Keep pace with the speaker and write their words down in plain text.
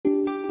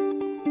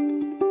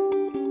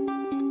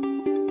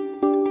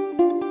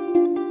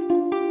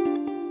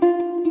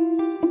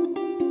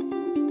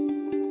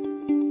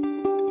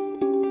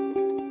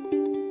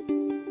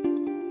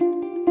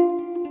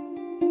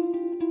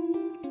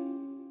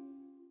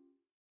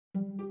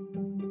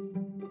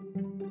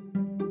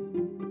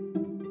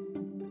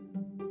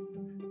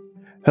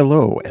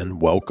Hello,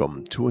 and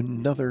welcome to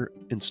another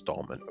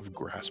installment of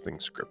Grasping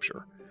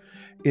Scripture.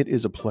 It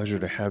is a pleasure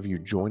to have you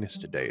join us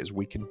today as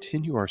we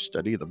continue our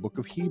study of the book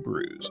of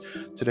Hebrews.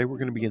 Today, we're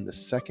going to be in the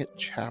second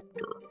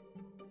chapter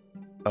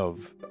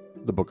of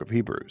the book of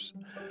Hebrews.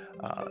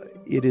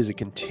 It is a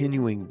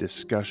continuing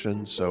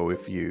discussion, so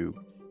if you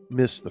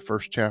missed the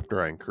first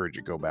chapter, I encourage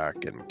you to go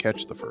back and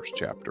catch the first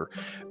chapter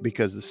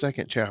because the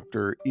second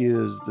chapter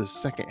is the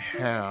second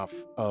half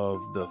of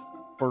the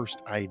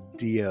first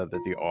idea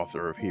that the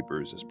author of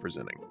Hebrews is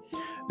presenting.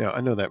 Now,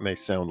 I know that may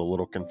sound a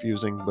little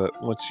confusing, but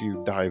once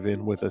you dive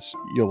in with us,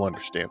 you'll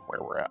understand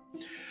where we're at.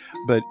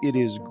 But it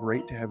is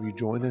great to have you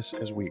join us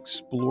as we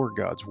explore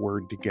God's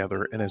Word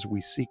together and as we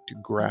seek to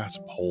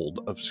grasp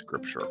hold of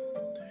Scripture.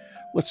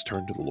 Let's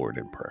turn to the Lord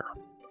in prayer.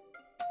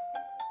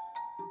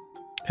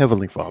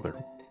 Heavenly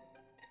Father,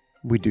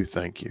 we do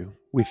thank you.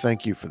 We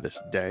thank you for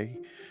this day.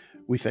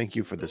 We thank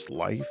you for this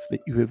life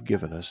that you have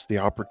given us, the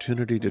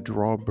opportunity to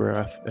draw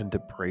breath and to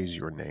praise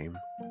your name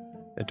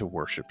and to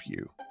worship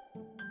you.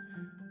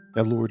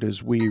 Now, Lord,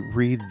 as we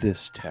read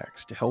this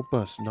text, help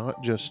us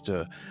not just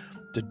to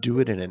do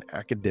it in an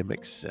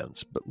academic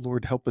sense, but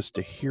Lord, help us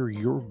to hear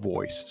your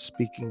voice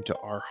speaking to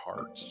our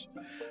hearts,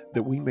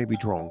 that we may be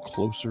drawn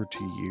closer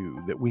to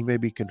you, that we may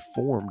be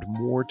conformed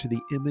more to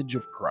the image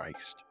of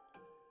Christ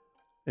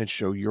and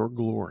show your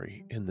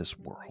glory in this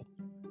world.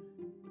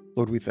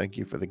 Lord, we thank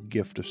you for the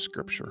gift of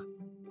Scripture,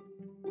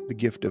 the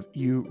gift of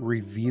you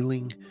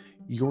revealing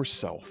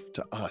yourself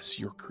to us,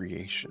 your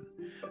creation,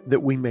 that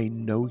we may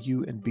know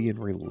you and be in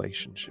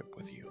relationship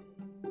with you.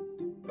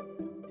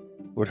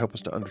 Lord, help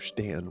us to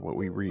understand what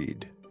we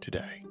read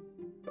today.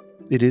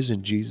 It is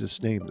in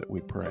Jesus' name that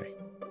we pray.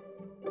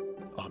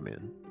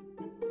 Amen.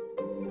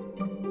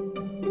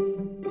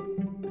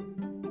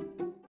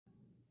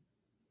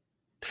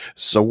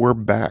 So we're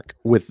back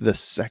with the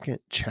second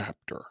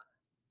chapter.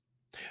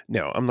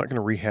 Now, I'm not going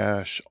to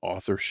rehash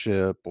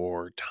authorship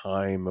or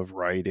time of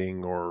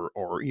writing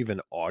or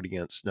even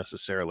audience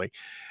necessarily,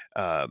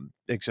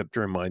 except to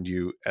remind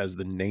you, as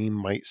the name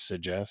might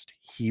suggest,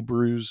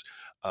 Hebrews,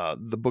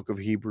 the book of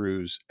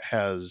Hebrews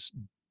has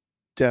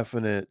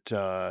definite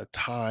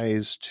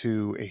ties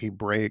to a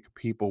Hebraic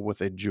people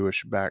with a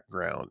Jewish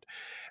background.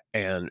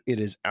 And it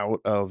is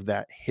out of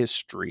that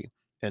history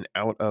and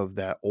out of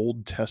that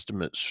Old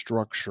Testament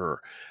structure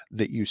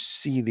that you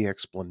see the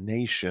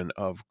explanation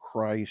of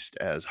Christ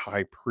as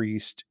high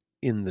priest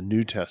in the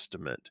New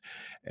Testament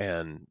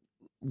and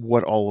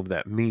what all of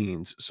that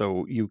means.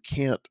 So you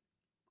can't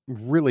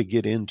really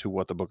get into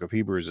what the book of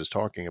Hebrews is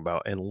talking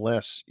about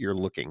unless you're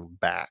looking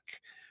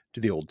back to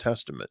the Old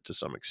Testament to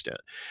some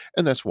extent.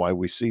 And that's why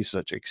we see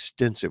such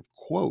extensive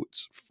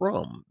quotes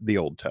from the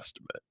Old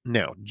Testament.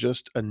 Now,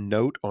 just a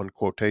note on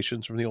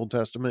quotations from the Old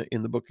Testament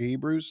in the book of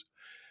Hebrews.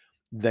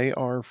 They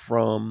are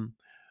from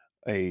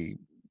a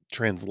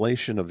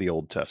translation of the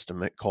Old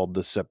Testament called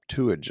the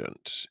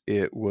Septuagint.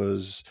 It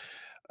was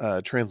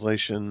a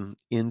translation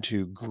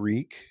into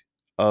Greek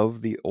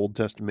of the Old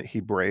Testament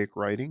Hebraic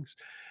writings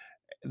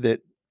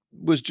that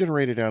was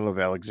generated out of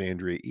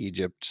Alexandria,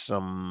 Egypt,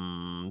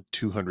 some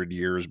 200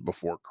 years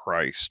before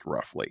Christ,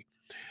 roughly.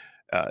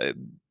 Uh,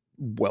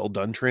 well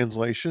done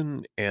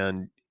translation,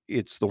 and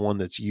it's the one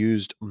that's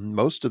used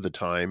most of the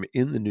time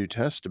in the New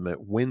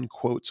Testament when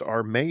quotes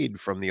are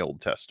made from the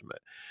Old Testament.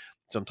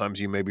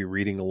 Sometimes you may be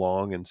reading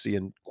along and see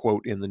a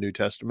quote in the New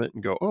Testament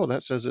and go, oh,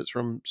 that says it's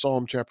from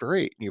Psalm chapter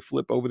 8. And you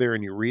flip over there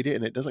and you read it,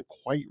 and it doesn't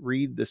quite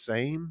read the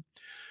same.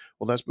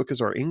 Well, that's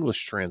because our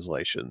English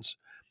translations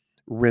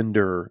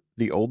render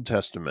the Old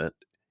Testament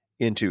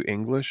into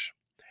English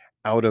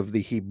out of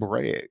the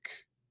Hebraic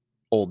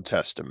Old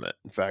Testament.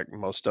 In fact,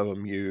 most of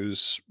them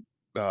use,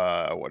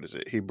 what is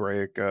it?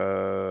 Hebraic,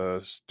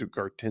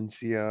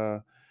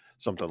 Stuttgartensia,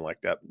 something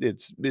like that.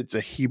 It's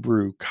a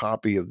Hebrew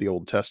copy of the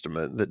Old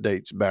Testament that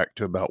dates back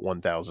to about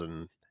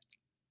 1000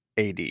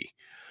 AD.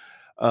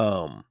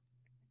 Um,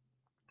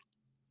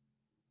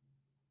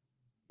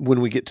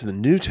 when we get to the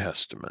New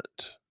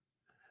Testament,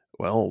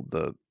 well,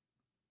 the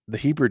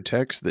Hebrew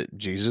text that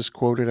Jesus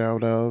quoted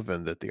out of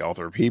and that the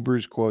author of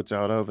Hebrews quotes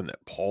out of and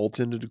that Paul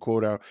tended to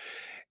quote out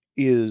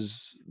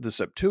is the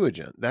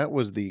Septuagint. That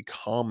was the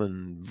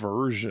common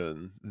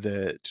version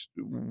that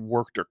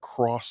worked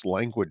across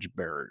language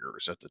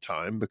barriers at the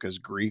time because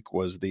Greek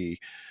was the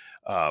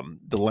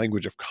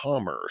language of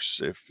commerce.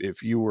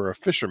 If you were a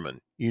fisherman,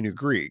 you knew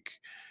Greek.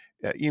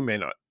 You may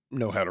not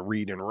know how to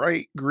read and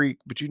write Greek,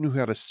 but you knew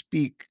how to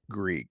speak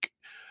Greek.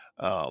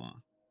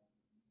 Um,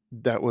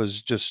 that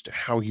was just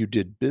how you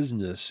did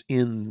business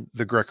in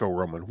the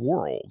Greco-Roman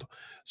world.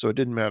 So it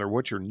didn't matter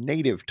what your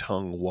native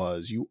tongue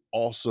was, you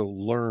also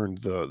learned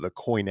the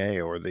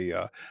Koine or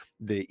the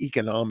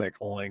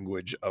economic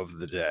language of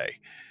the day.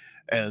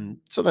 And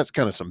so that's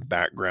kind of some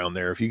background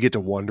there. If you get to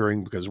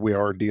wondering, because we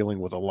are dealing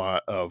with a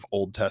lot of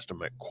Old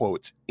Testament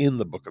quotes in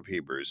the book of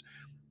Hebrews,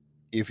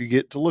 if you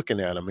get to looking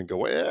at them and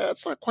go,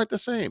 it's not quite the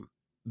same,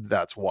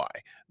 that's why.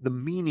 The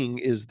meaning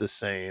is the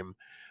same,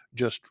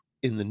 just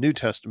in the New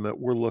Testament,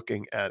 we're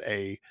looking at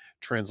a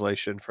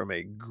translation from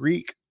a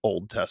Greek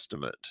Old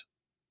Testament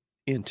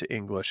into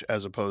English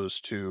as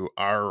opposed to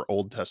our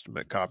Old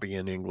Testament copy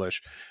in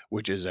English,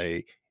 which is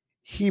a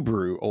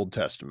Hebrew Old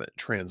Testament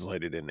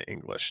translated into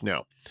English.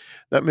 Now,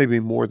 that may be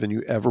more than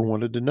you ever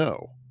wanted to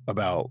know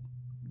about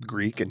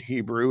Greek and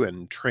Hebrew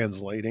and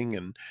translating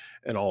and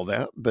all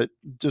that, but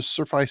just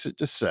suffice it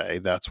to say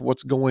that's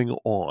what's going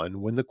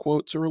on when the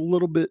quotes are a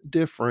little bit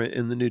different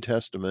in the New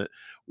Testament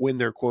when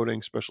they're quoting,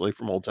 especially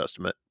from Old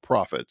Testament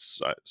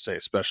prophets. I say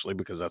especially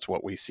because that's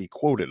what we see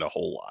quoted a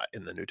whole lot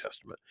in the New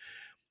Testament.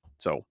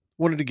 So,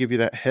 wanted to give you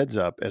that heads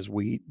up as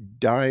we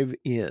dive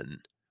in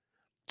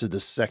to the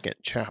second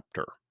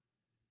chapter.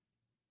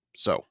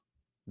 So,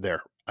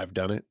 there, I've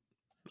done it.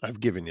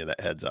 I've given you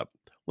that heads up.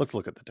 Let's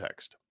look at the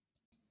text.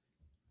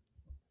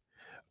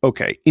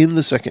 Okay, in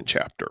the second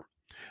chapter,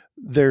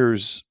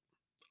 there's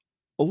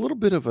a little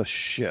bit of a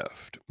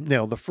shift.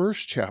 Now, the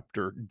first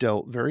chapter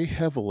dealt very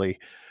heavily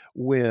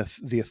with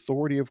the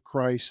authority of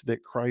Christ,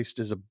 that Christ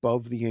is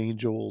above the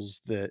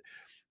angels, that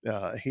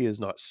he is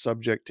not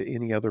subject to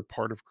any other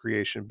part of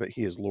creation, but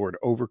he is Lord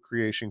over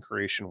creation.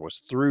 Creation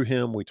was through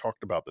him. We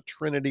talked about the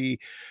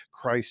Trinity,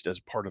 Christ as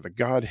part of the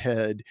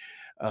Godhead.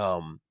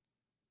 Um,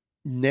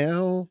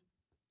 Now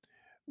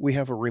we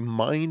have a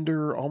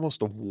reminder,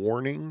 almost a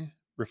warning,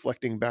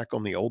 reflecting back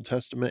on the Old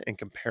Testament and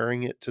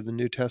comparing it to the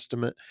New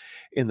Testament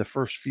in the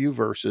first few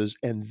verses.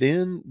 And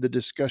then the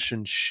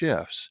discussion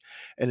shifts.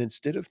 And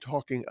instead of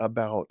talking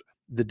about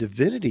the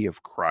divinity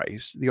of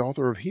Christ, the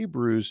author of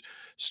Hebrews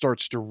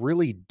starts to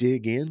really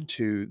dig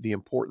into the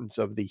importance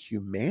of the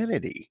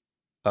humanity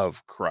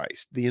of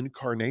Christ, the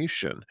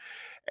incarnation,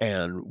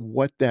 and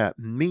what that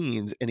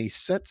means. And he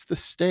sets the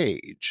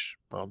stage.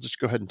 I'll just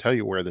go ahead and tell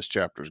you where this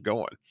chapter is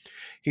going.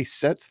 He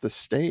sets the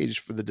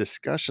stage for the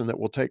discussion that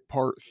will take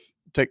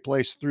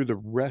place through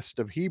the rest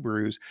of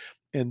Hebrews,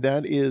 and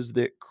that is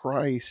that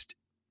Christ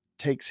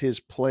takes his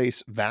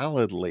place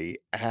validly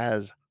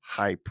as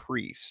high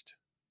priest.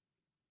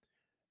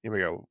 Here we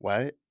go.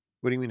 What?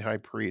 What do you mean high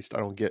priest? I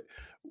don't get.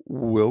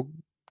 We'll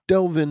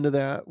delve into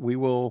that. We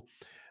will.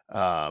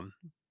 Um,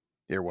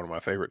 Here, one of my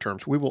favorite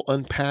terms. We will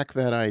unpack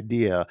that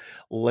idea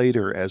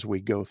later as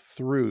we go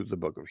through the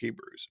book of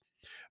Hebrews,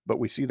 but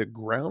we see the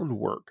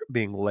groundwork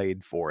being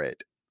laid for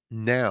it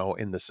now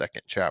in the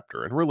second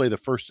chapter. And really, the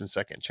first and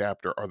second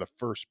chapter are the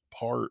first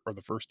part or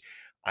the first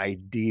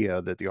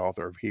idea that the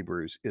author of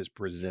Hebrews is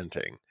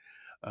presenting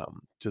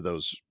to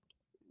those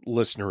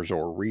listeners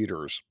or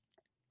readers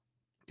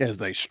as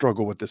they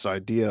struggle with this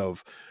idea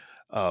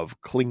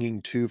of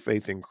clinging to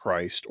faith in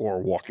Christ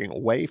or walking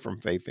away from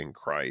faith in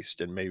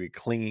Christ and maybe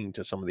clinging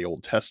to some of the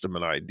Old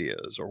Testament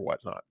ideas or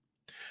whatnot.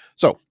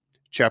 So,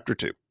 chapter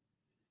 2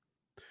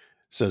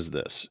 says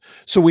this: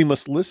 So we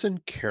must listen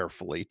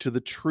carefully to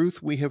the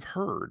truth we have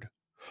heard,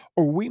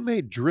 or we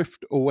may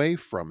drift away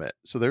from it.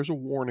 So there's a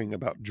warning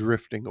about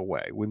drifting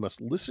away. We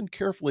must listen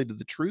carefully to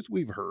the truth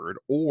we've heard,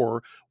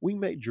 or we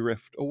may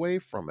drift away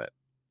from it.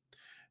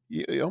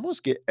 You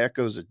almost get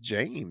echoes of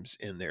James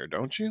in there,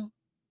 don't you?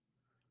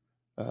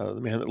 The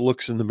man that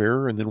looks in the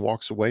mirror and then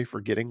walks away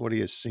forgetting what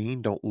he has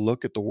seen. Don't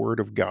look at the word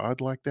of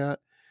God like that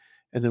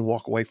and then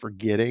walk away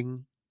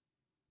forgetting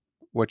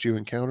what you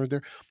encountered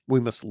there. We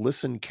must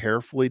listen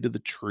carefully to the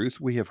truth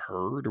we have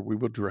heard, or we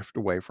will drift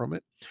away from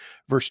it.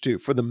 Verse 2: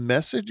 For the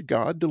message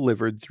God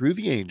delivered through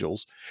the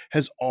angels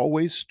has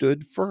always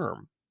stood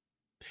firm,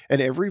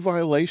 and every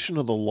violation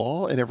of the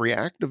law and every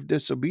act of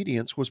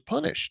disobedience was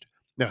punished.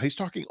 Now, he's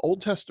talking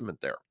Old Testament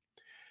there.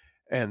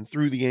 And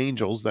through the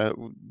angels, that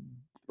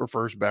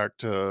refers back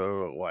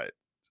to what?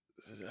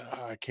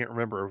 I can't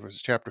remember if it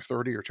was chapter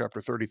 30 or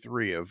chapter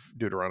 33 of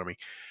Deuteronomy,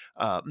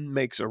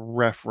 makes a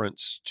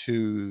reference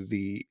to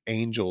the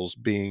angels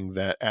being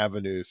that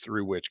avenue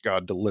through which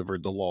God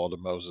delivered the law to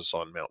Moses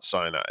on Mount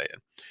Sinai.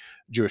 And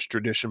Jewish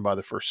tradition by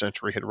the first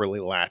century had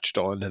really latched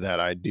on to that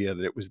idea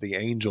that it was the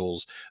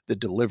angels that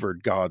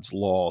delivered God's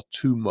law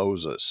to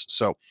Moses.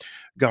 So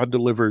God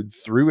delivered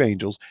through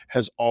angels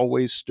has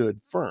always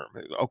stood firm.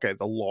 Okay,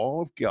 the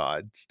law of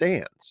God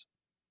stands.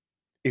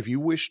 If you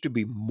wish to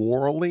be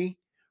morally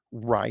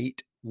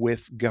right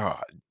with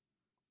God,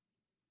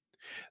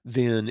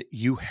 then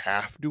you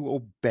have to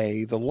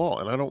obey the law.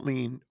 And I don't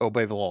mean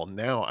obey the law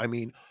now, I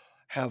mean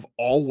have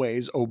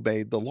always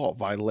obeyed the law.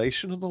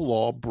 Violation of the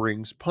law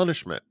brings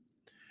punishment.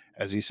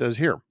 As he says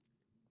here,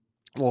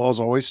 the law has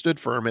always stood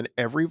firm, and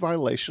every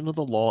violation of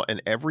the law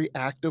and every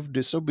act of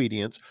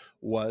disobedience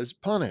was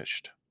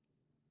punished.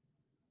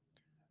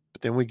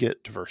 But then we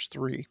get to verse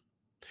 3.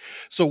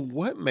 So,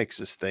 what makes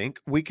us think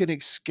we can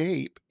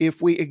escape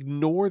if we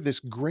ignore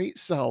this great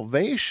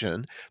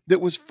salvation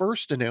that was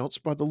first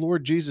announced by the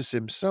Lord Jesus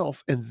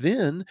himself and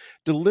then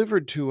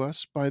delivered to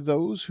us by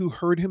those who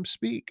heard him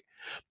speak?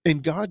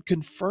 And God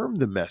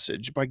confirmed the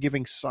message by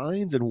giving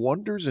signs and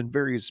wonders and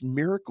various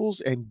miracles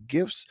and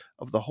gifts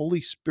of the Holy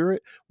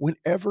Spirit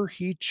whenever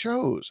he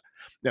chose.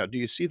 Now, do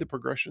you see the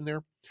progression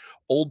there?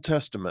 Old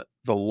Testament,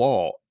 the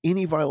law,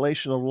 any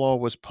violation of the law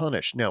was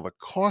punished. Now, the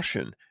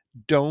caution: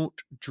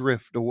 don't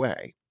drift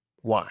away.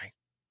 Why?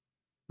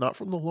 Not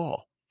from the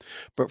law.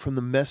 but from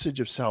the message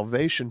of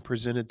salvation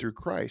presented through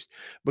Christ.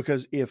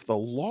 Because if the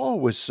law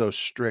was so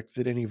strict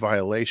that any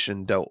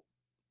violation dealt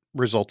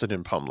resulted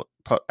in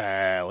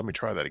let me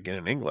try that again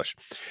in English.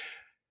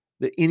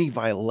 That any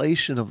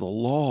violation of the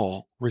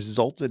law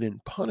resulted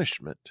in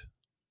punishment,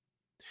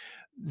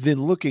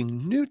 then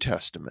looking New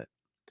Testament,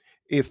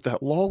 if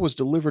that law was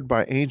delivered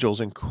by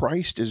angels and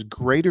Christ is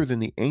greater than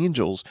the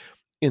angels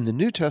in the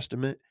New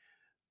Testament,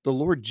 the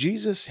Lord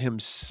Jesus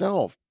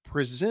himself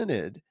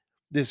presented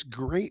this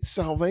great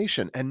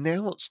salvation,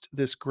 announced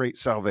this great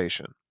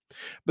salvation.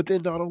 But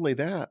then not only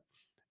that,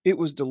 it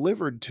was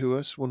delivered to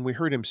us when we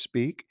heard him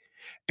speak,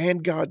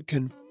 and God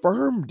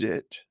confirmed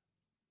it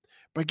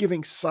by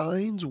giving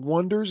signs,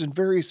 wonders, and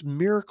various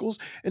miracles,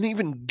 and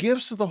even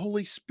gifts of the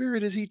Holy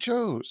Spirit as he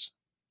chose.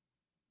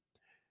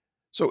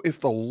 So if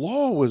the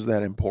law was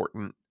that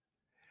important,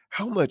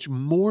 how much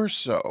more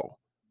so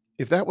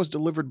if that was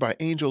delivered by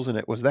angels and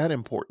it was that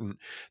important,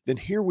 then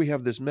here we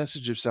have this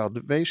message of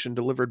salvation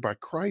delivered by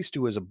Christ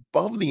who is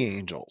above the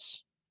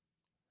angels.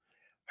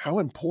 How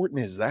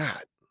important is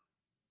that?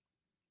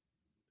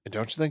 And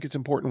don't you think it's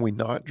important we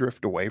not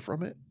drift away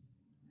from it?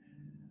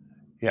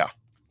 Yeah,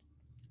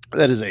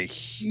 that is a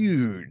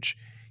huge,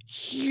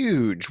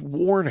 huge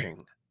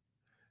warning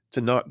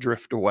to not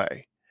drift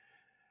away.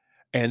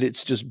 And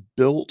it's just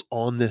built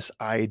on this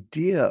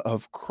idea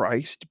of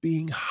Christ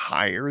being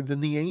higher than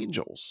the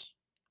angels.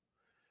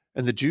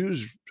 And the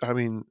Jews, I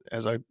mean,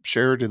 as I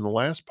shared in the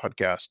last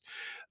podcast,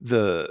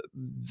 the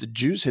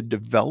Jews had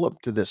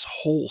developed this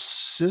whole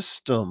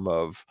system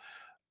of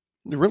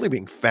really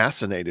being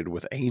fascinated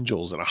with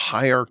angels and a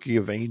hierarchy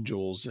of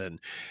angels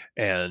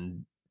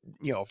and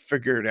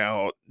figured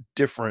out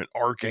different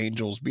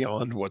archangels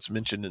beyond what's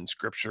mentioned in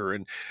scripture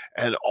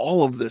and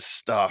all of this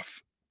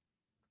stuff.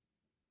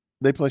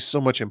 They place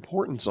so much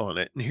importance on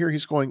it. And here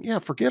he's going, yeah,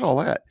 forget all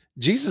that.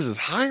 Jesus is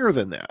higher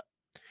than that.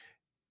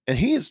 And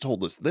he has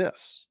told us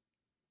this.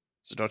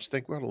 So don't you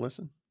think we ought to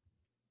listen?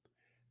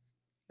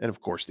 And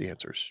of course, the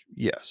answer is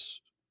yes,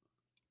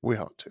 we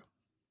ought to.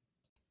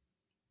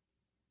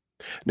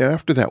 Now,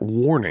 after that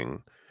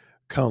warning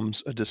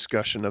comes a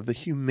discussion of the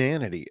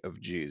humanity of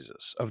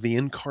Jesus, of the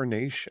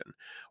incarnation.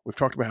 We've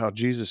talked about how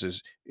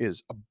Jesus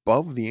is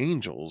above the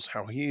angels,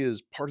 how he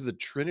is part of the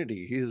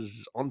Trinity. He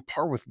is on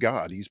par with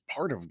God. He's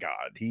part of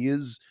God. He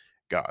is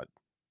God.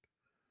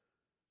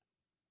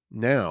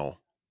 Now,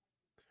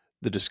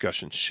 the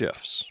discussion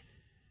shifts.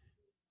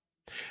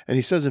 And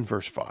he says in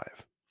verse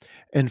 5,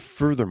 and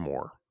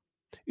furthermore,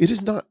 it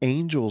is not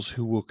angels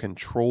who will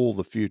control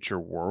the future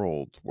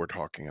world we're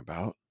talking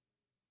about.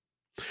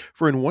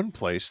 For in one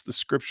place, the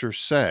scriptures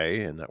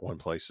say, and that one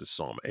place is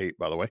Psalm 8,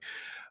 by the way,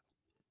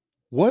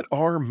 what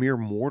are mere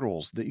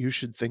mortals that you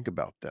should think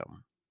about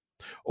them?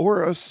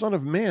 Or a son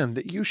of man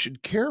that you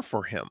should care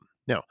for him?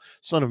 Now,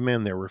 son of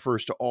man there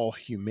refers to all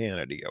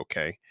humanity,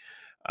 okay?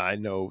 I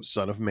know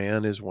Son of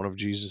Man is one of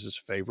Jesus's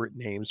favorite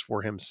names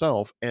for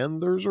himself,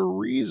 and there's a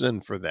reason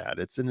for that.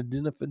 It's an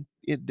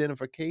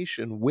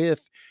identification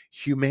with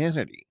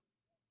humanity.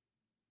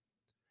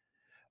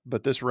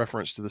 But this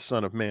reference to the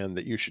Son of Man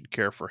that you should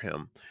care for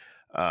him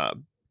uh,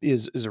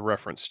 is a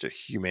reference to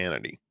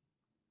humanity.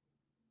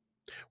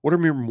 What are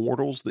mere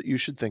mortals that you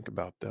should think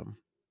about them?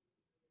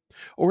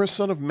 Or a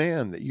son of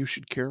man that you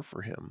should care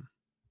for him?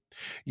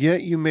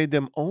 Yet you made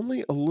them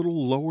only a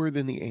little lower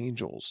than the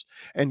angels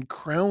and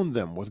crowned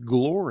them with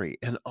glory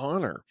and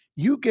honor.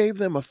 You gave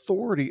them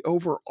authority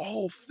over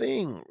all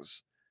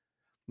things.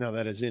 Now,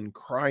 that is in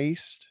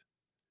Christ.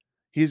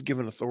 He's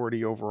given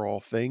authority over all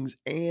things.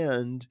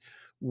 And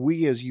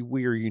we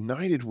are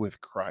united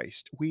with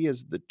Christ. We,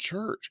 as the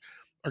church,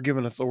 are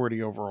given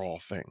authority over all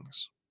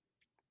things.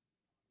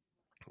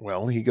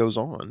 Well, he goes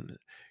on,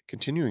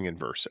 continuing in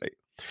verse 8.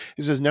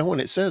 He says, now when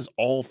it says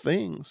all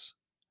things,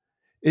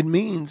 it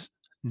means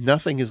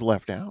nothing is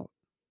left out.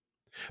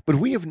 But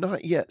we have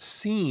not yet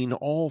seen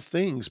all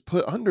things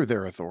put under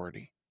their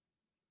authority.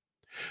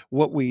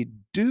 What we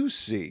do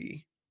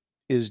see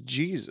is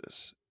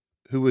Jesus,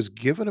 who was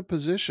given a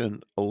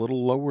position a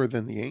little lower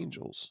than the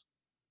angels.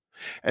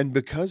 And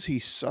because he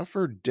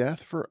suffered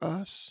death for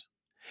us,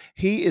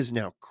 he is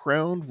now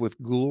crowned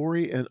with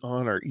glory and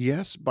honor.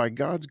 Yes, by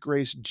God's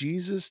grace,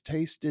 Jesus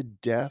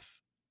tasted death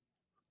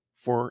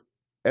for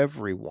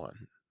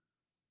everyone.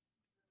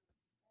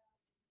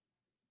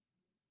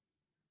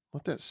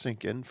 Let that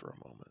sink in for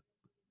a moment.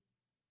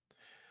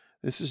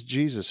 This is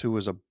Jesus who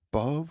was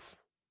above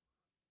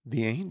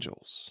the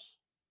angels.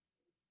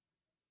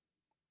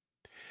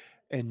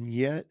 And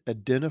yet,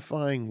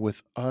 identifying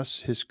with us,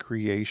 his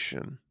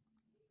creation,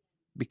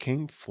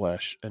 became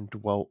flesh and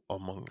dwelt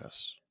among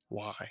us.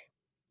 Why?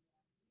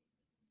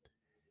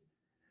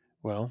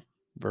 Well,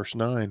 verse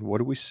 9, what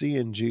do we see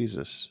in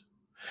Jesus?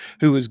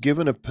 Who was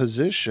given a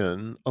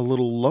position a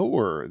little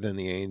lower than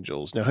the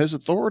angels. Now, his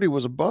authority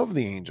was above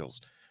the angels.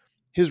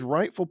 His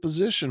rightful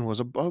position was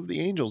above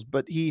the angels,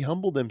 but he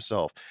humbled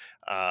himself.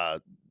 Uh,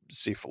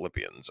 See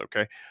Philippians,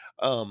 okay?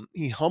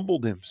 He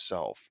humbled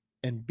himself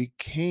and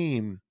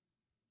became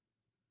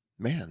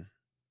man.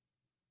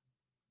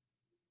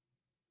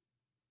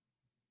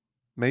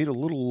 made a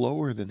little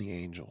lower than the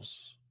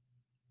angels.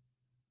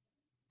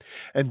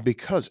 And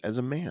because, as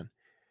a man,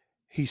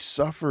 he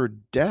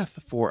suffered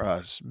death for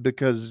us,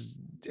 because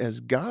as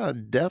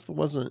God, death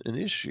wasn't an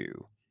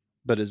issue.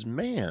 But as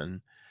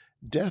man,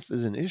 death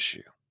is an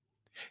issue.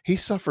 He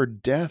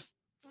suffered death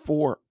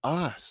for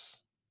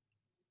us.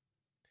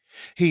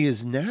 He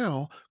is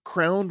now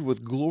crowned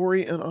with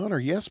glory and honor.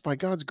 Yes, by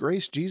God's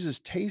grace, Jesus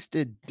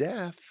tasted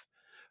death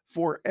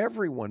for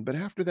everyone. But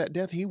after that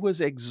death, he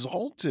was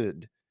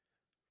exalted,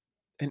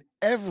 and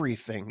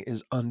everything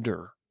is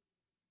under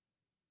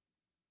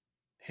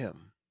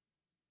him.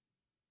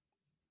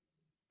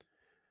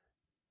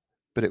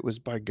 But it was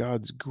by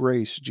God's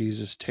grace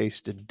Jesus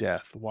tasted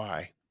death.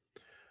 Why?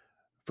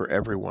 For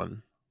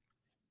everyone.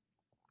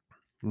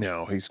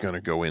 Now, he's going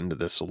to go into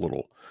this a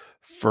little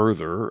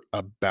further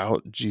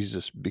about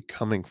Jesus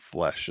becoming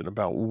flesh and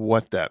about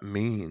what that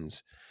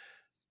means.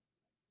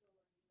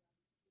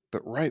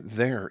 But right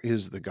there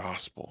is the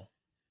gospel,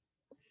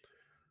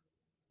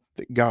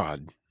 that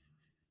God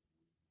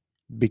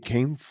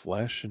became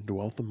flesh and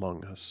dwelt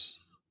among us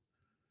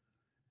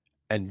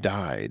and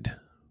died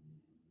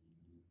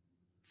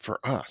for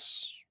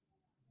us,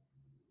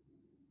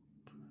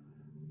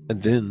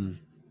 and then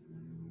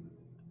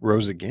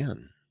rose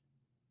again,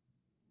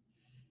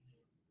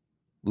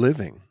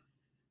 living.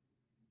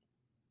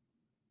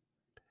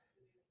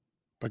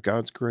 By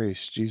God's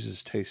grace,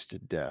 Jesus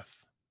tasted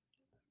death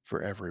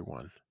for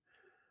everyone.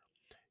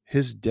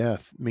 His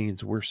death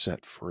means we're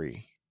set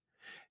free.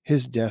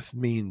 His death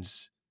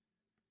means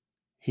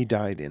he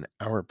died in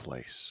our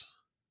place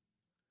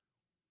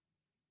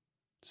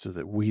so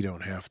that we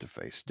don't have to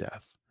face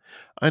death.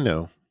 I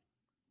know,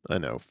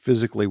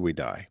 physically we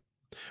die,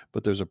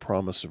 but there's a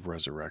promise of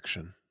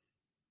resurrection,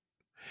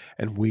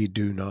 and we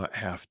do not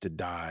have to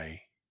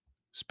die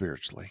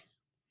spiritually.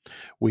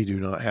 We do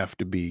not have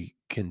to be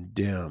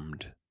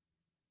condemned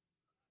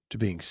to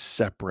being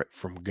separate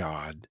from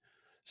God,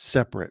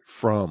 separate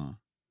from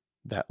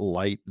that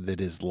light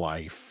that is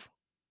life.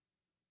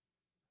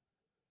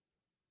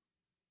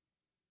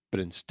 But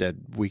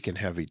instead, we can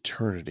have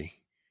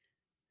eternity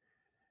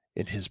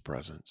in his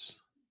presence.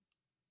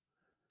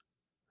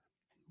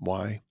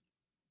 Why?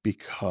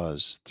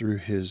 Because through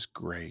his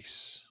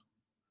grace,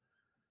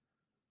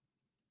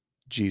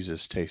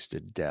 Jesus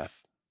tasted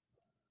death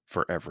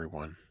for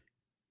everyone.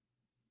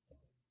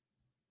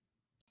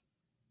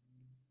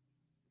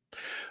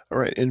 All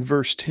right, in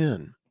verse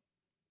 10,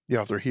 the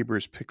author of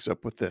Hebrews picks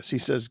up with this. He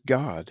says,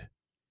 God,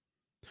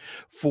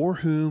 for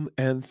whom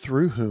and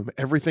through whom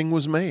everything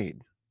was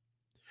made,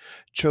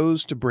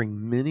 chose to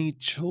bring many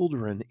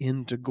children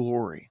into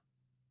glory.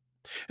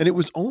 And it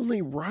was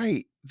only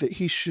right that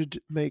he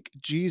should make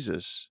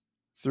Jesus,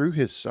 through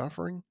his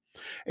suffering,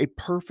 a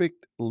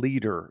perfect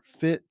leader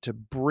fit to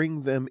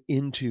bring them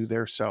into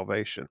their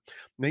salvation.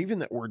 Now, even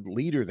that word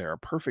leader there, a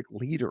perfect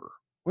leader,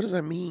 what does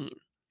that mean?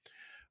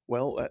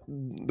 Well,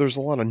 there's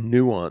a lot of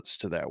nuance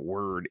to that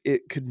word.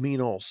 It could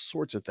mean all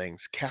sorts of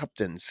things: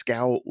 captain,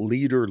 scout,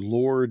 leader,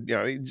 lord,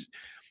 it's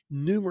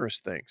numerous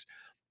things.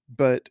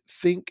 But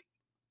think,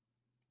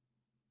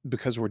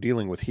 because we're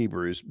dealing with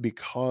Hebrews,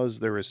 because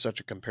there is such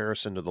a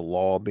comparison to the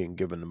law being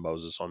given to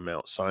Moses on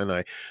Mount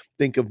Sinai,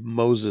 think of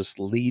Moses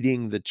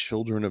leading the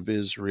children of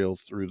Israel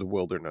through the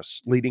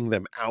wilderness, leading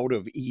them out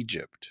of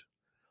Egypt.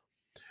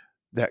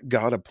 That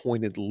God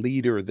appointed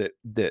leader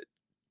that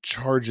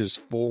charges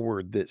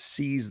forward, that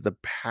sees the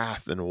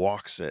path and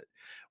walks it,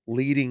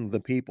 leading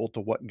the people to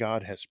what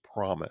God has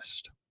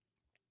promised.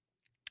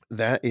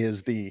 That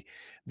is the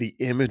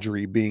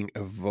imagery being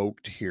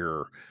evoked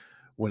here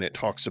when it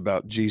talks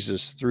about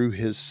Jesus through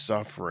his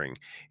suffering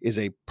is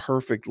a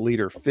perfect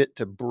leader fit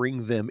to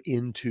bring them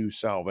into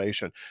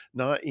salvation,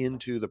 not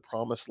into the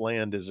promised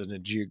land as in a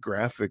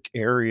geographic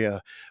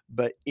area,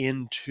 but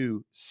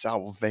into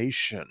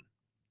salvation,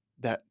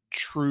 that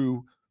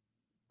true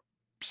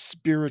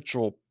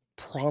spiritual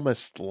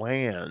promised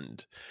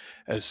land,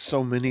 as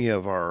so many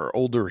of our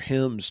older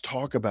hymns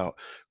talk about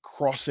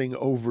crossing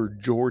over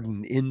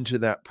Jordan into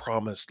that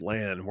promised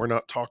land. We're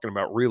not talking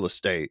about real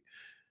estate,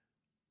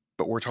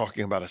 but we're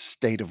talking about a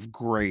state of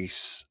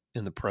grace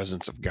in the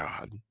presence of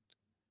God.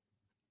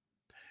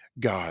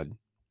 God,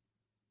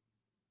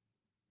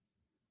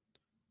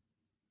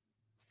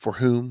 for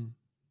whom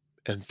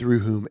and through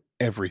whom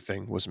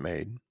everything was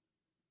made.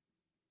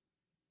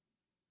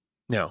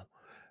 Now,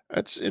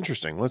 that's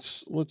interesting.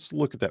 Let's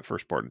look at that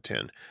first part of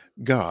 10.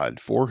 God,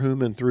 for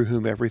whom and through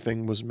whom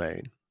everything was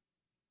made.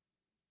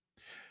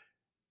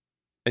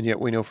 And yet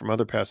we know from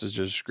other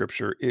passages of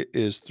scripture it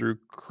is through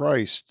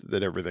Christ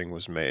that everything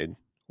was made.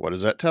 What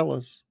does that tell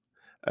us?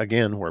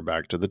 Again, we're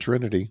back to the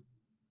Trinity.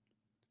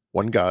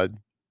 One God,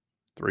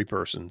 three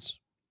persons.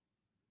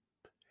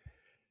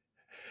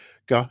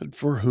 God,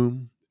 for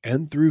whom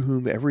and through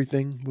whom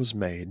everything was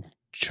made,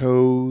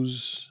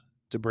 chose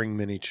to bring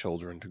many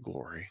children to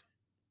glory.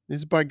 It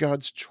is by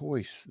God's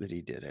choice that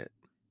he did it.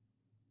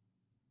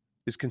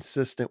 It's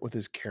consistent with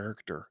his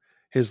character,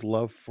 his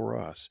love for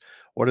us.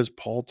 What does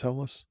Paul tell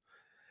us?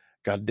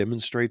 God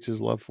demonstrates his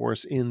love for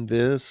us in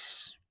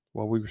this.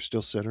 While we were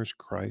still sinners,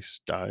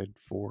 Christ died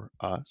for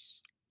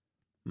us.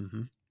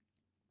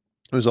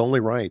 It was only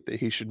right that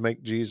he should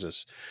make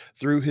Jesus,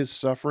 through his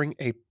suffering,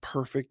 a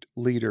perfect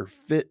leader,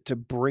 fit to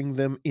bring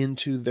them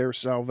into their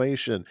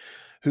salvation.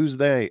 Who's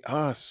they?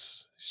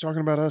 Us. He's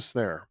talking about us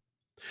there.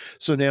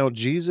 So now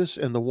Jesus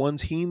and the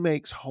ones he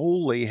makes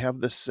holy have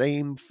the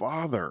same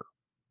Father.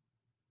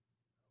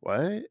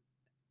 What?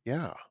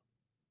 Yeah.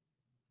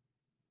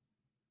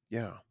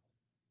 Yeah.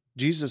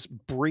 Jesus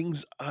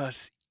brings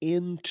us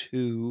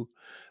into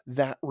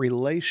that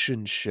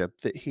relationship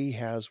that he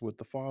has with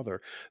the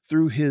Father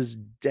through his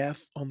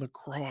death on the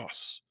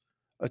cross,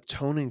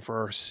 atoning for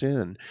our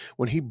sin.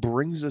 When he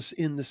brings us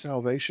into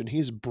salvation, he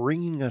is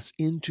bringing us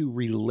into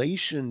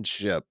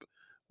relationship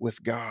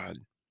with God.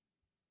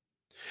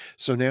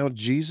 So now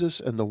Jesus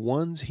and the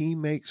ones he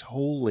makes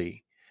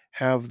holy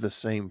have the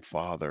same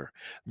Father.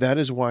 That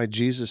is why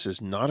Jesus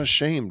is not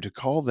ashamed to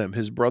call them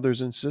his brothers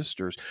and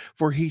sisters,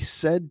 for he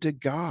said to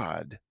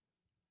God,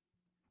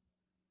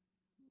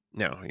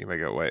 now you may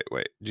go,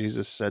 wait.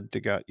 Jesus said to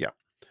God, yeah,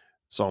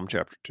 Psalm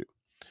chapter 2.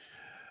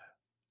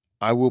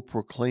 I will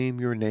proclaim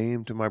your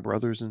name to my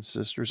brothers and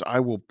sisters.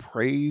 I will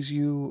praise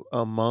you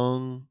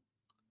among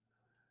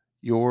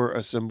your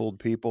assembled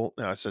people.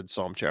 Now I said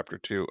Psalm chapter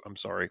 2. I'm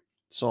sorry.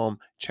 Psalm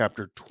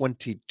chapter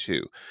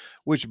 22,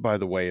 which, by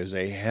the way, is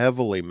a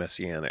heavily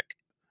messianic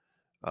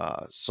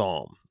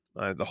psalm.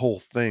 The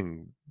whole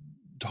thing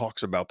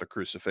talks about the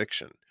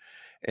crucifixion.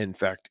 In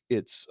fact,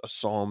 it's a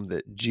psalm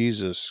that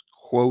Jesus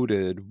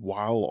quoted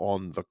while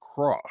on the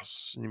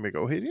cross. And you may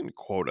go, he didn't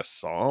quote a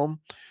psalm.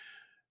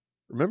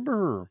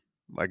 Remember,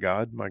 my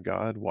God,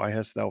 why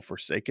hast thou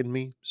forsaken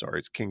me? Sorry,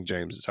 it's King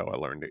James is how I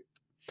learned it.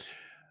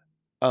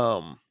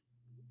 Um,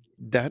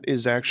 that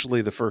is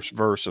actually the first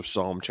verse of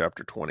Psalm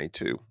chapter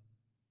 22.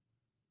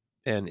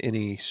 And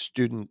any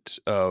student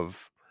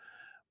of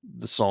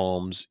the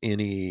Psalms,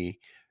 any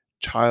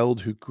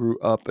child who grew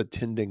up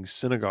attending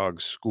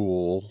synagogue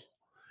school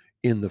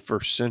in the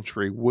first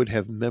century would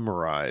have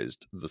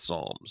memorized the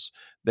Psalms.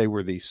 They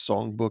were the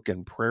songbook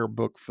and prayer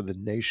book for the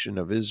nation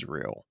of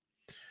Israel.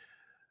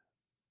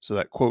 So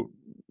that quote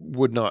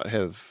would not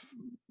have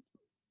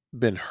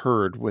been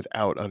heard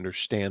without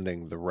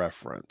understanding the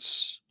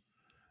reference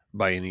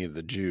by any of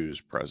the Jews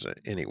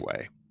present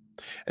anyway.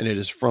 And it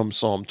is from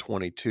Psalm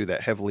 22,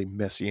 that heavily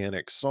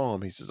messianic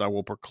psalm. He says, I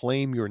will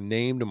proclaim your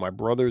name to my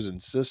brothers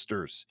and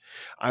sisters.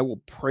 I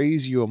will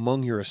praise you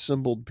among your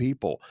assembled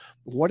people.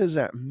 What does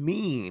that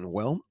mean?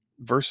 Well,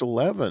 verse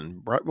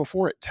 11, right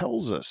before it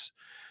tells us.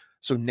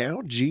 So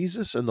now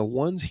Jesus and the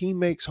ones he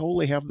makes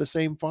holy have the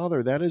same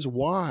Father. That is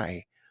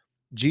why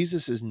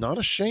Jesus is not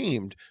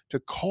ashamed to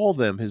call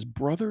them his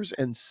brothers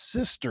and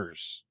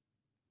sisters.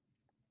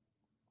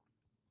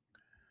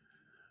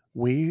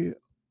 We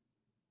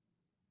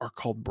are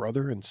called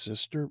brother and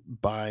sister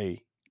by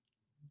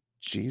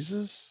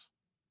Jesus?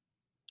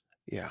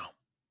 Yeah.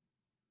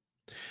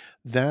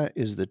 That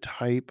is the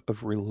type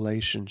of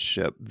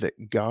relationship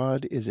that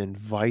God is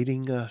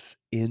inviting us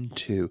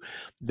into.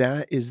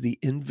 That is the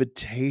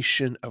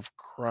invitation of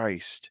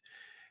Christ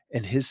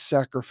and his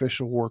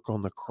sacrificial work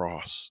on the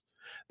cross.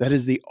 That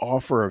is the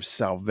offer of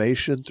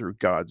salvation through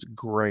God's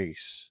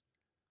grace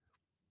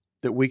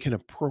that we can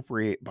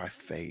appropriate by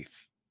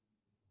faith,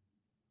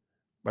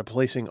 by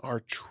placing our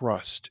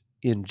trust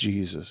in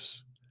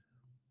Jesus.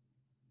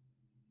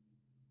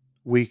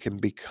 We can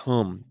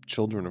become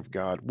children of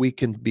God. We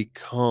can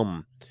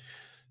become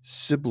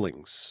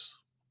siblings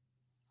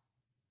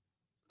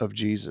of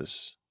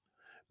Jesus,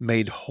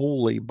 made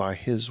holy by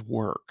his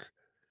work.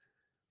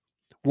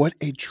 What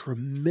a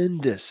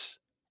tremendous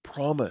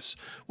promise.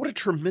 What a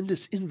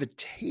tremendous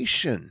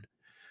invitation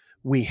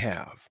we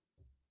have.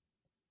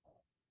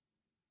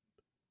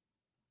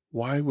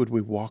 Why would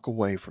we walk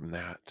away from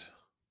that?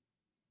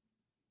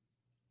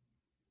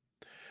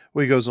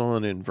 Well, he goes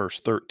on in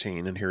verse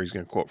 13, and here he's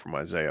going to quote from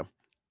Isaiah,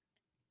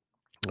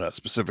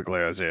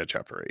 specifically Isaiah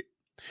chapter 8.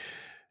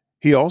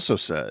 He also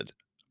said,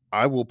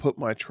 I will put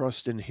my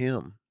trust in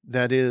him.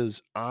 That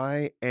is,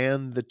 I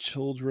and the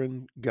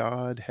children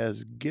God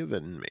has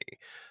given me.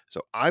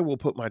 So I will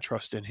put my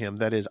trust in him.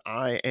 That is,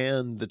 I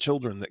and the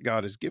children that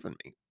God has given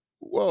me.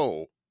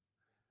 Whoa.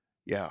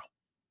 Yeah.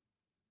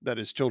 That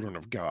is children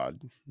of God,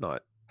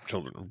 not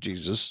children of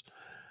Jesus.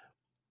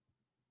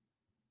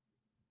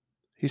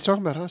 He's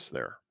talking about us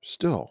there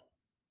still.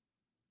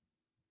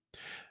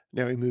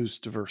 Now he moves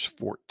to verse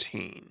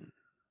 14.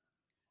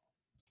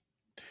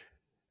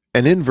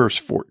 And in verse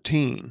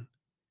 14,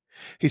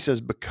 he says,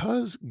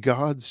 because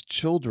God's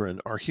children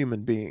are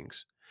human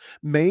beings,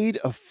 made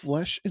of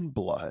flesh and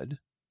blood,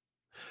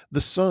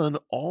 the Son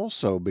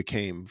also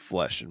became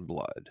flesh and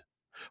blood.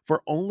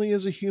 For only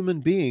as a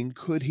human being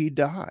could he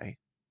die,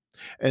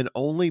 and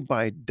only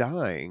by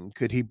dying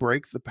could he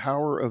break the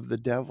power of the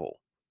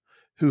devil,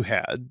 who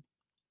had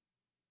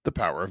the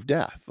power of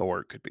death, or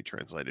it could be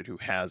translated, who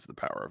has the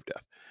power of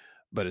death,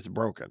 but it's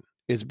broken.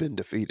 It's been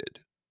defeated.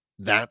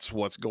 That's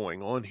what's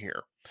going on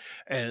here.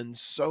 And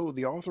so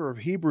the author of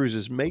Hebrews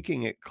is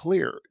making it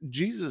clear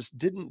Jesus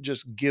didn't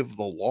just give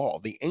the law.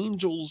 The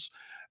angels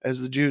As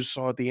the Jews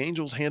saw it, the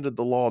angels handed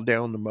the law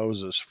down to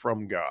Moses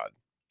from God.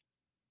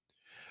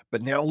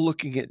 But now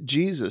looking at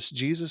Jesus,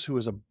 Jesus, who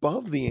is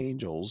above the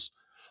angels,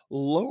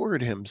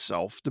 lowered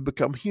himself to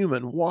become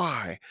human.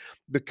 Why?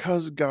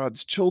 Because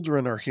God's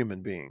children are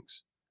human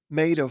beings,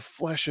 made of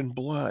flesh and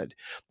blood.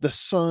 The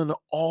Son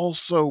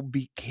also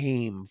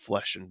became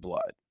flesh and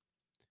blood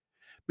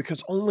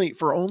because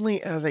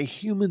only as a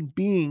human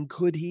being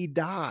could he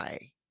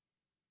die.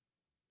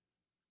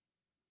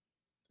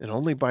 And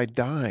only by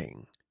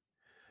dying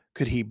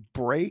could he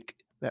break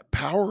that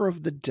power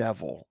of the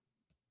devil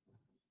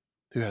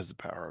who has the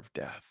power of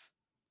death.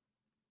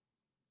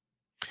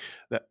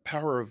 That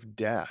power of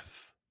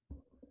death.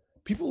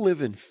 People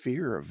live in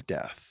fear of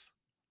death.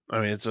 I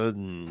mean, it's a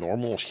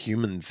normal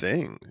human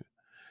thing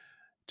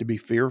to be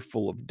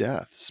fearful of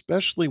death,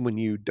 especially when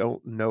you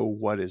don't know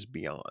what is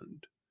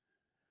beyond.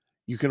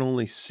 You can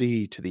only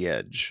see to the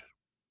edge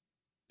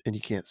and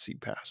you can't see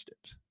past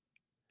it.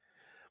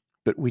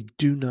 But we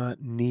do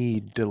not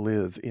need to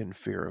live in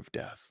fear of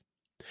death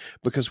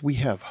because we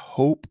have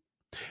hope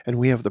and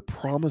we have the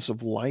promise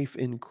of life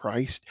in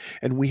Christ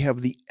and we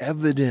have the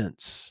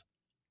evidence.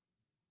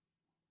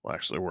 Well,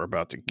 actually, we're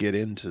about to get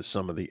into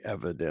some of the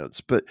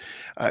evidence, but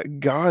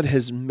God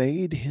has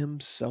made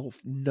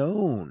himself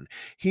known.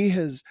 He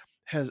has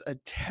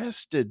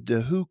attested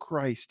to who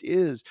Christ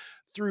is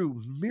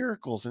through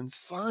miracles and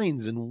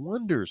signs and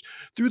wonders,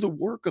 through the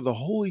work of the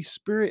Holy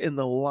Spirit in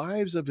the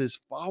lives of his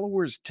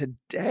followers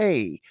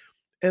today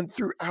and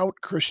throughout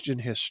Christian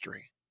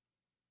history.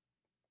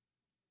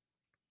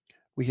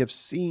 We have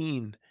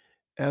seen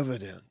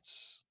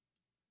evidence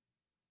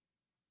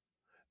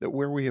that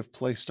where we have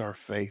placed our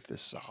faith is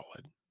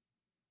solid.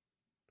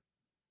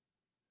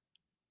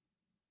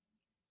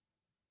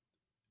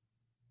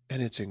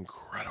 And it's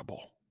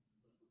incredible.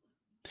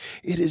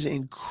 It is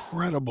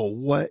incredible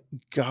what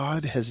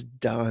God has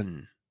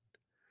done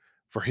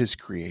for his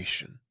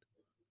creation.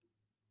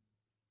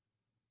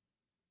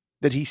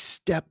 That he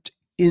stepped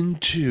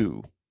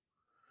into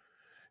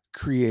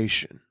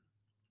creation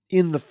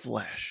in the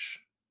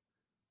flesh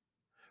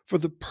for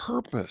the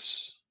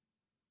purpose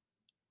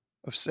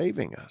of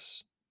saving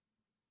us.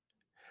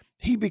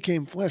 He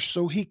became flesh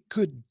so he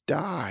could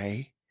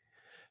die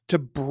to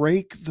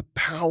break the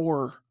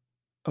power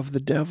of the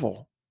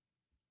devil,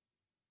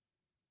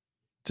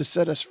 to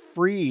set us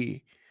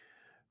free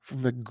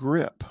from the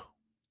grip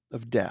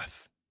of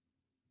death.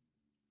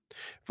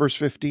 Verse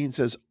 15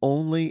 says,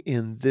 only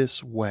in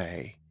this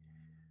way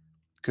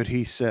could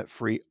he set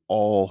free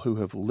all who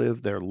have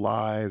lived their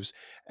lives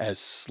as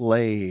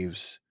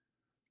slaves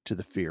to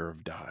the fear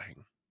of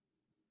dying.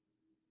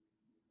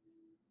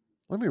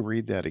 Let me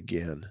read that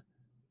again.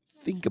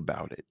 Think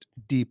about it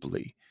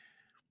deeply.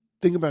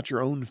 Think about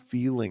your own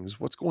feelings,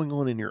 what's going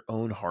on in your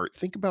own heart.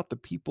 Think about the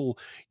people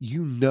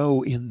you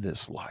know in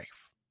this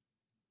life.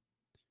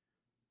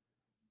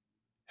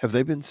 Have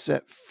they been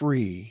set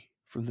free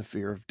from the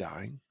fear of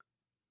dying?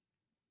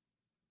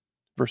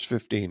 Verse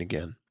 15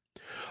 again.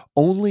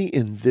 Only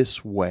in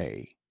this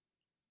way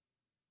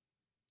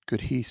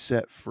could he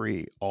set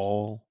free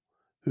all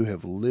who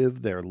have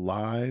lived their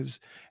lives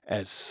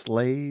as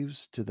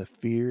slaves to the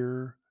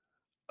fear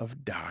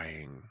of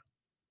dying.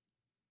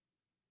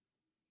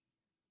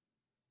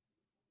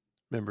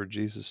 Remember,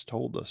 Jesus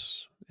told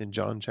us in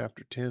John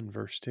chapter 10,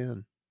 verse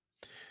 10,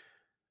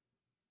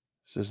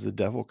 says the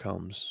devil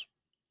comes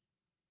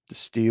to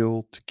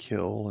steal, to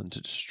kill, and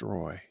to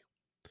destroy.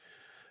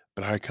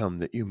 But I come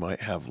that you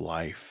might have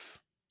life,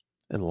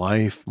 and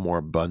life more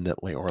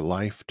abundantly, or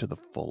life to the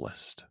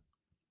fullest.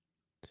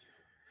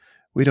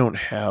 We don't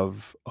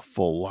have a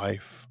full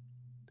life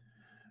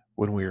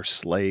when we are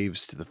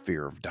slaves to the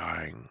fear of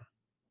dying.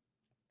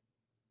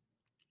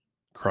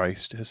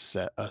 Christ has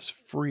set us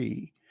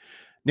free.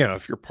 Now,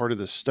 if you're part of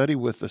the study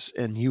with us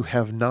and you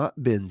have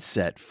not been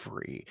set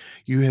free,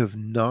 you have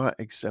not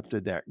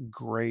accepted that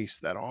grace,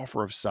 that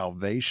offer of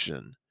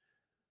salvation,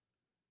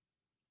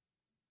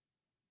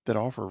 that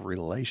offer of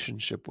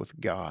relationship with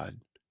God,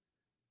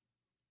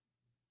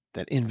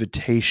 that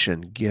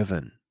invitation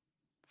given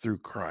through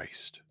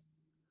Christ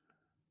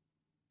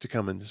to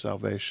come into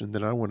salvation,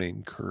 then I want to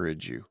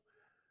encourage you.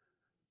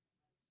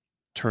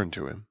 Turn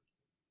to him.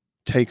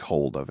 Take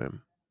hold of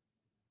him.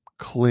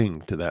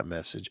 Cling to that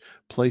message.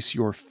 Place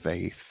your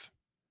faith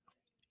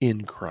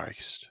in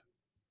Christ.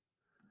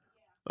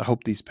 I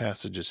hope these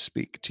passages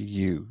speak to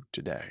you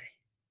today.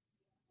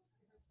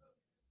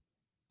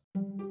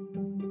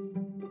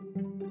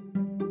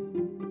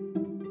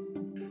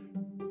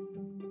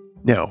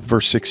 Now,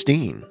 verse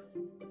 16,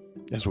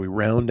 as we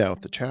round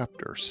out the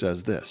chapter,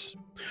 says this: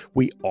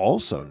 we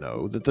also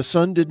know that the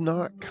Son did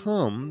not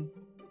come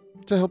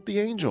to help the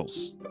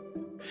angels.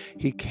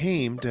 He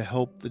came to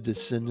help the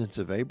descendants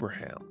of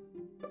Abraham.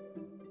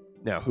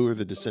 Now, who are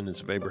the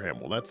descendants of Abraham?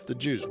 Well, that's the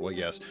Jews. Well,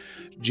 yes,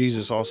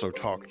 Jesus also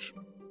talked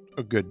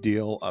a good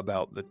deal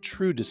about the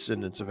true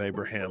descendants of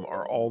Abraham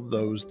are all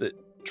those that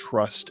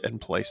trust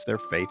and place their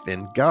faith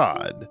in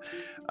God,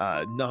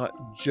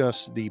 not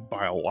just the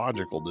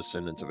biological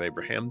descendants of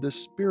Abraham, the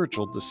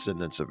spiritual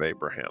descendants of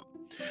Abraham.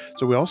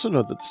 So we also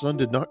know that the Son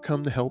did not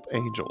come to help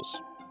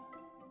angels.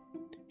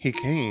 He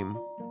came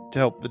to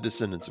help the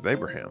descendants of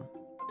Abraham.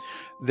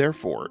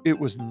 Therefore, it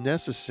was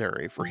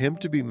necessary for him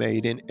to be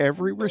made in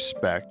every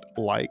respect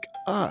like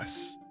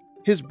us,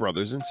 his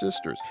brothers and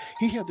sisters.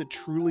 He had to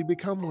truly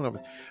become one of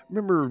us.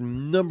 Remember a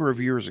number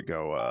of years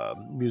ago, a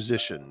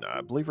musician,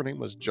 I believe her name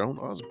was Joan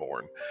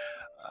Osborne,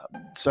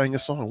 sang a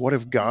song, "What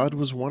if God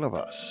was one of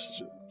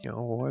us?"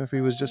 What if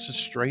he was just a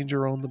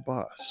stranger on the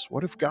bus?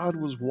 What if God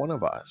was one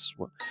of us?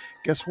 Well,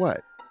 guess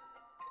what?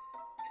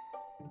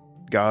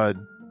 God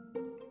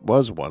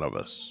was one of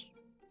us.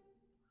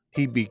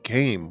 He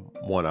became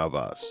one of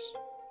us.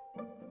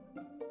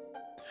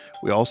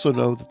 We also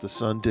know that the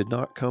Son did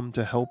not come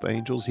to help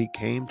angels, he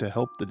came to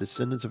help the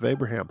descendants of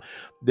Abraham.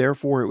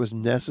 Therefore, it was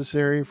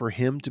necessary for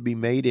him to be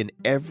made in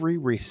every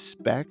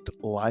respect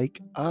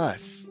like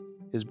us,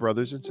 his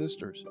brothers and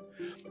sisters,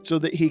 so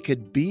that he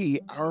could be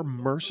our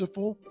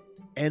merciful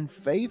and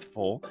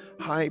faithful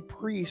high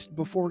priest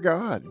before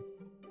God.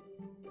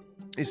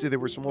 You see, there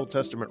were some Old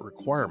Testament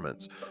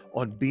requirements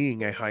on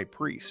being a high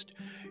priest.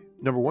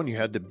 Number one, you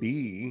had to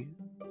be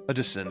a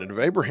descendant of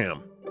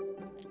Abraham.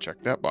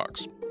 Check that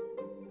box.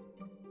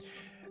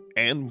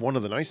 And one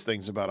of the nice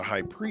things about a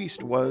high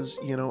priest was,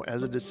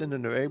 as a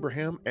descendant of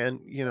Abraham and,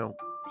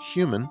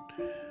 human,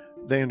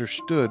 they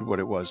understood what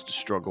it was to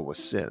struggle with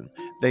sin.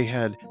 They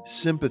had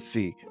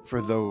sympathy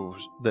for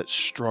those that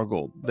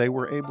struggled. They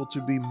were able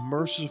to be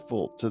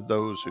merciful to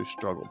those who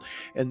struggled.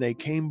 And they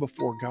came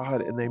before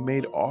God and they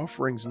made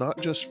offerings not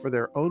just for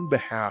their own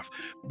behalf,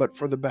 but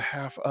for the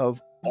behalf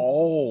of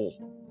all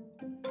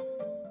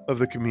of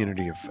the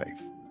community of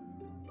faith.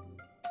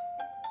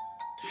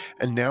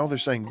 And now they're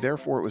saying,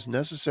 therefore, it was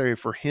necessary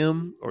for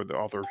him, or the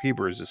author of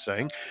Hebrews is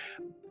saying,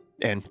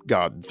 and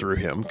God through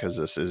him, because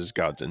this is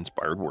God's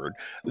inspired word.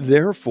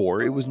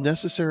 Therefore, it was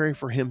necessary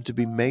for him to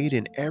be made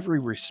in every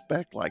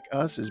respect like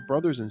us, his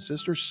brothers and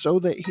sisters, so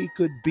that he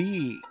could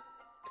be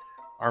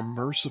our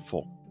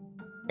merciful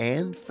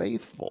and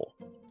faithful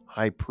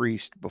high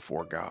priest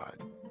before God.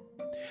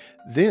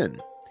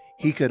 Then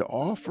he could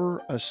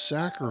offer a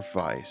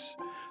sacrifice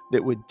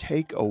that would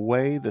take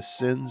away the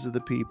sins of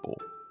the people.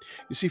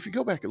 You see, if you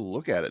go back and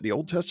look at it, the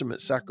Old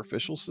Testament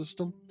sacrificial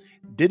system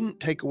didn't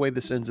take away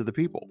the sins of the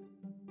people.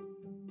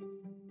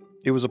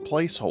 It was a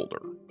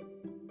placeholder.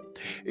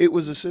 It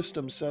was a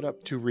system set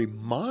up to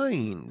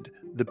remind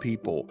the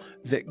people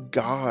that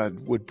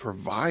God would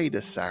provide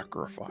a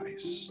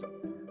sacrifice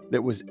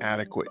that was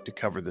adequate to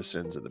cover the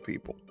sins of the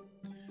people.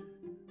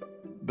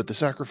 But the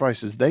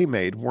sacrifices they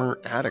made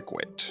weren't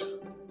adequate.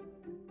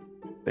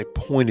 They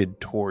pointed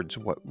towards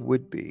what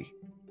would be,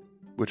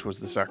 which was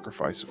the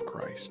sacrifice of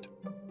Christ.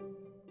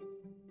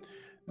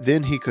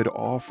 Then he could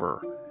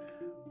offer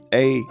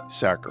a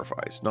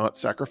sacrifice, not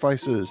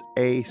sacrifices,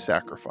 a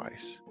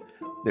sacrifice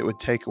that would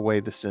take away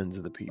the sins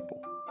of the people.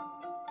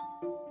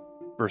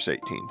 Verse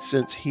 18,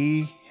 since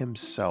he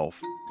himself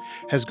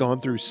has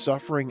gone through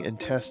suffering and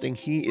testing,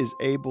 he is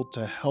able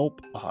to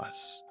help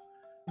us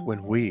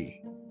when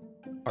we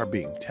are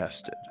being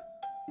tested.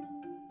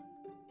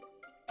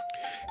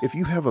 If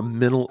you have a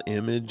mental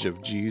image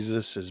of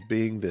Jesus as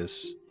being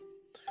this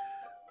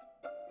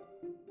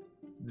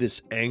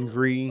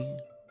angry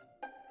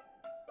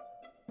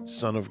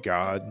Son of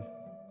God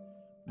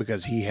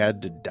because he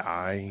had to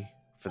die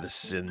for the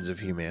sins of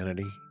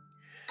humanity,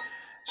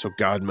 so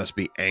God must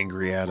be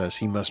angry at us.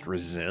 He must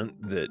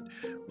resent that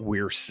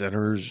we're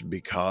sinners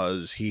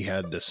because he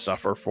had to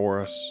suffer for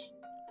us.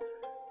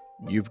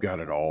 You've got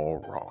it all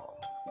wrong.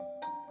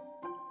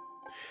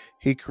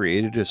 He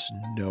created us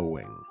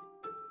knowing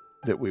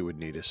that we would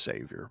need a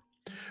Savior.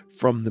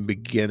 From the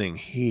beginning,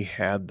 he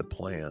had the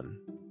plan.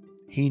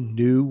 He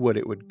knew what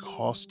it would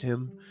cost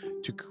him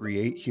to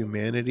create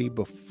humanity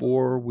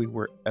before we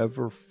were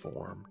ever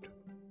formed.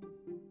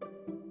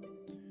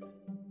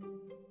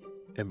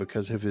 And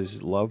because of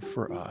his love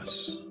for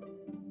us,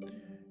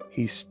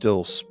 he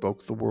still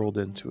spoke the world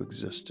into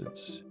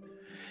existence.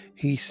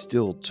 He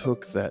still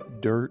took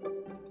that dirt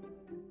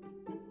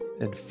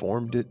and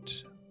formed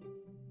it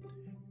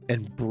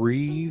and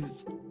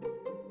breathed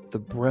the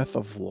breath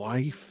of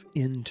life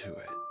into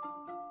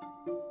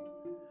it,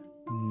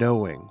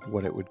 knowing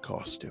what it would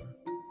cost him.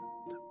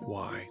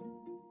 Why?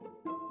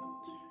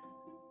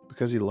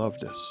 Because he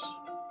loved us.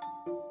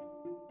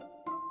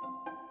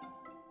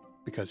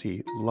 Because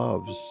he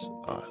loves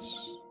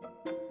us.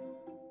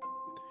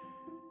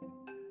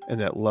 And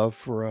that love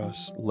for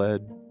us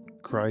led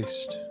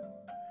Christ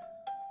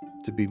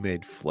to be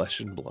made flesh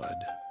and blood,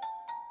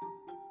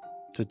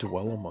 to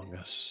dwell among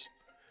us,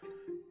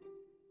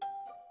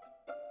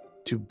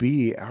 to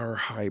be our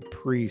high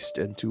priest,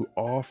 and to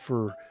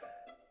offer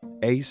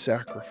a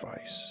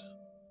sacrifice,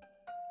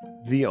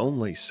 the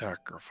only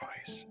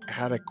sacrifice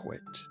adequate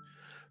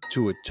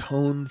to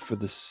atone for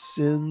the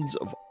sins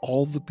of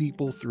all the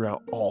people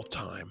throughout all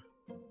time.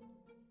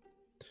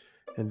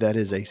 And that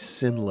is a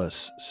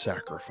sinless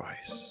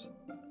sacrifice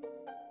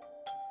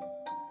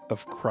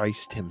of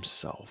Christ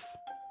himself,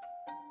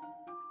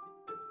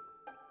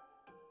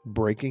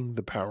 breaking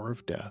the power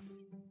of death,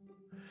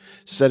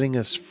 setting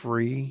us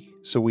free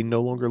so we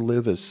no longer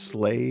live as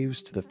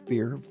slaves to the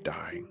fear of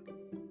dying,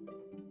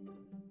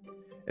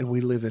 and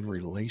we live in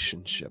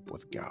relationship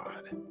with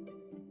God.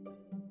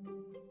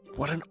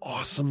 What an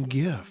awesome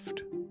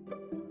gift.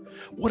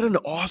 What an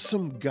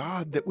awesome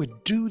God that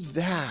would do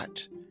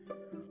that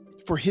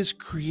for his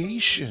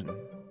creation.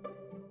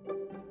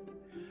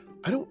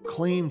 I don't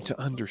claim to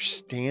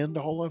understand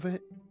all of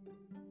it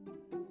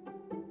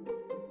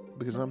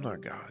because I'm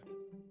not God.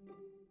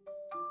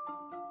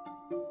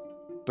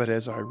 But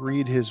as I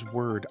read his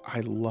word,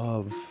 I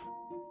love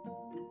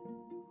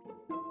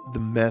the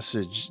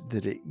message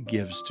that it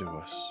gives to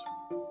us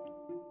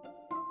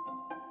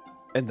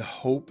and the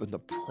hope and the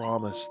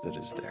promise that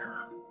is there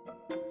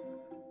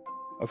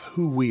of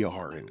who we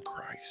are in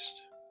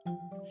Christ.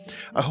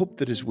 I hope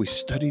that as we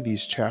study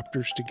these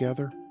chapters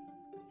together,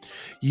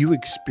 you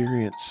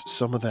experience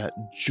some of that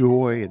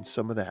joy and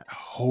some of that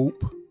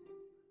hope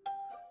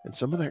and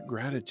some of that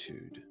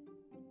gratitude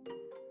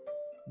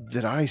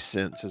that I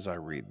sense as I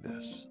read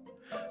this.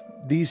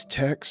 These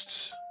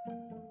texts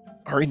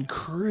are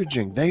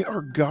encouraging. They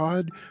are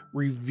God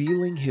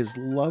revealing his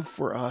love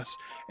for us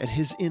and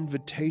his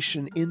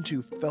invitation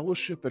into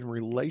fellowship and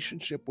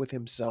relationship with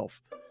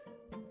himself.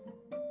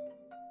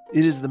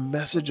 It is the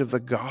message of the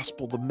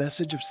gospel, the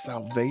message of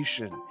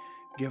salvation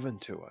given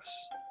to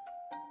us.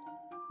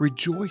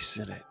 Rejoice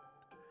in it.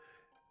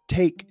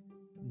 Take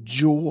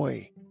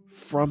joy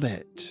from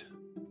it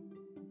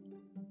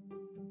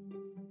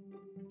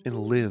and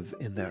live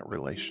in that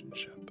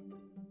relationship.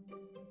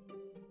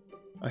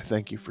 I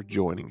thank you for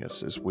joining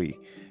us as we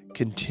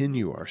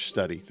continue our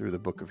study through the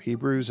book of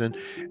Hebrews and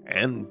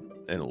in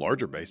a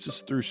larger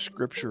basis through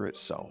Scripture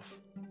itself.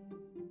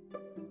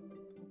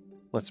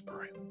 Let's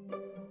pray.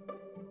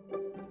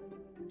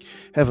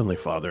 Heavenly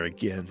Father,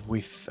 again,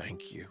 we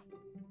thank you.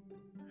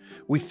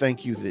 We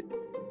thank you that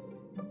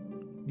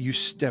you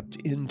stepped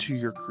into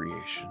your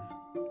creation,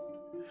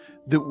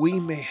 that we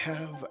may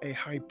have a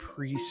high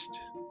priest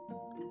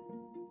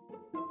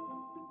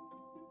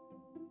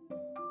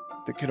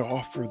that could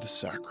offer the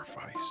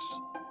sacrifice,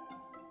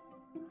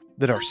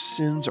 that our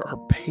sins are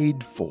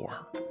paid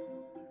for,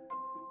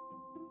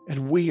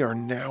 and we are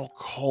now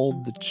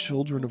called the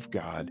children of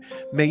God,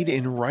 made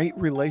in right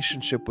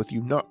relationship with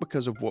you, not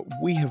because of what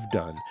we have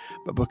done,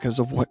 but because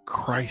of what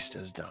Christ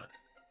has done.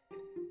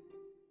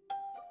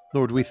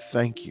 Lord, we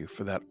thank you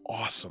for that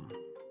awesome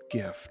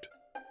gift.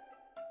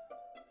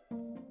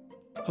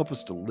 Help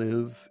us to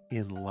live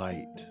in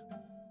light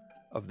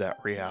of that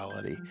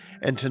reality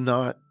and to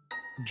not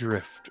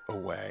drift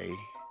away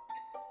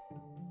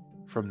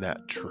from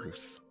that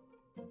truth.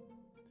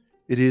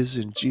 It is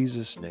in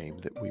Jesus' name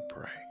that we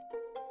pray.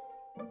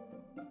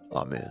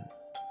 Amen.